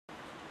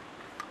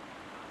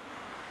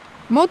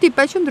Moti i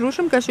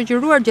paqëndrueshëm ka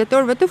shoqëruar gjatë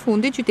orëve të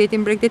fundit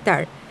qytetin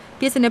bregdetar.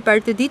 Pjesën e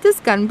parë të ditës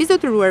kanë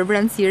mbizotëruar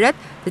vranësirat,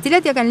 të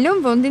cilat ja kanë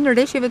lënë vendin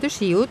reshjeve të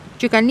shiut,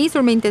 që kanë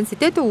nisur me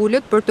intensitet të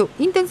ulët për të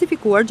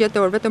intensifikuar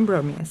gjatë orëve të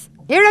mbrëmjes.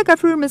 Era ka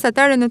fryrë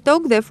mesatare në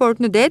tokë dhe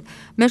fortë në det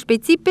me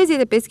shpejtësi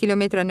 55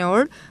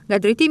 km/h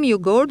nga drejtimi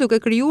jugor, duke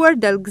krijuar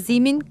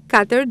dallgëzimin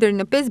 4 deri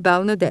në 5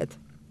 ballë në det.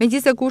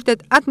 Megjithëse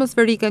kushtet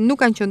atmosferike nuk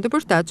kanë qenë të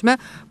përshtatshme,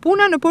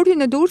 puna në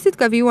portin e Durrësit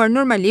ka vijuar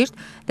normalisht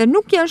dhe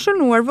nuk janë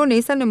shënuar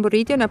vonesa në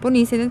mbërritjen apo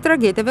nisjen e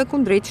tragjeteve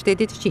kundrejt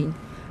shtetit fqinj.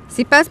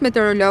 Sipas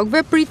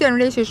meteorologëve, priten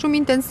reshje shumë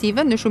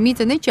intensive në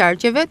shumicën e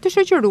qarqeve të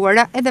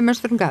shoqëruara edhe me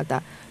shtrëngata.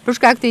 Për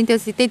shkak të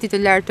intensitetit të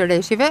lartë të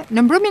reshjeve,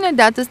 në mbrëmjen e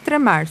datës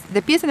 3 mars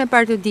dhe pjesën e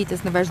parë të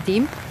ditës në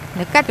vazhdim,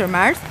 në 4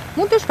 mars,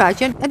 mund të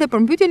shfaqen edhe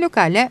përmbytje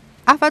lokale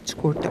afat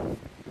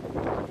shkurtër.